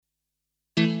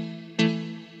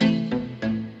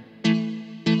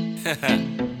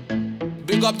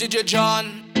Big up DJ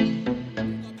John.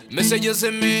 Me say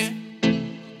YUZIMI.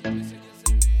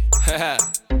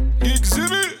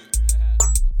 YUZIMI.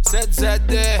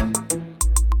 ZZD.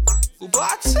 Ou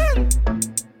Batson.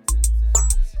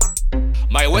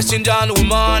 My West Indian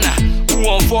woman, ou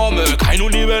en forme, kay nou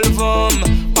ni belle femme.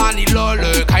 Pas ni lol,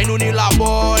 kay nou ni la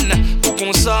bonne. Pour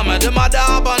consommer de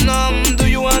madame bonhomme, do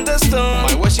you understand?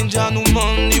 My West Indian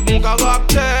woman, ni bon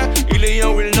caractère. Il est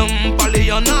un real nom, pas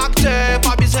les un acteur.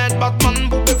 Pas besoin de Batman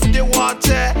pour me foutre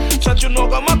water. Chant you know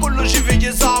comme ma cologie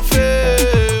veille ça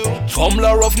fait. From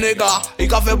la rough nigga,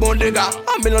 il a fait bon dégât.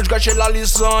 Un mélange caché la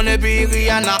Lisson et puis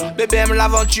Rihanna. Bébé aime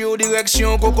l'aventure,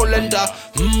 direction Coco Lenta.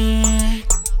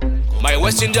 My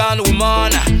West Indian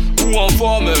woman, ou en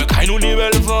forme, kay nou ni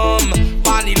belle femme.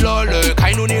 Pas ni lol,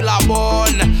 kay nou ni la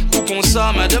bonne. Pour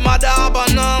consommer de madame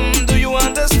bonhomme, do you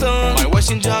understand? My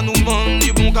West Indian woman,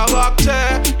 ni bon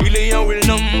caractère. Il est un real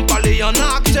nom, pas les un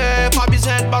acteur. Pas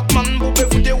besoin de Batman pour me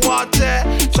foutre water.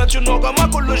 Chant you know comme ma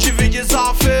cologie veille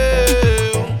ça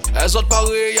fait. Elles autres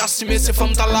pareil, assumer ces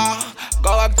femmes t'as là.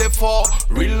 Caractère fort,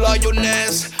 real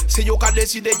lioness. C'est yo qui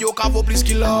décide, yo qui vaut plus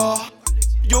qu'il a.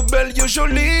 Yo belle, yo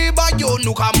jolie, bah yo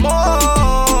nou ka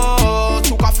mort.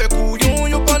 Tout ka fait couillon,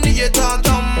 yo pas nié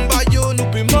tantam, bah yo nou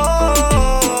pi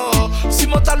mort. Si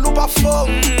mental ou pas fort,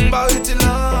 bah rete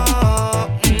là.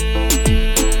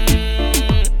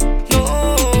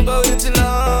 Non, bah rete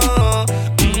là.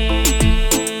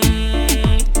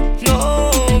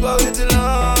 Non, bah rete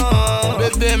là.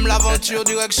 Bébé aime l'aventure,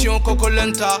 direction Coco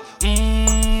Lenta.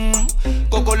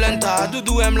 Coco Lenta,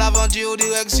 Doudou aime l'aventure,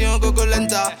 direction Coco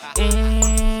Lenta.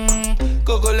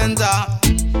 Coco Lenta.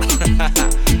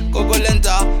 Coco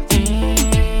Lenta.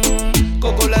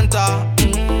 Coco Lenta.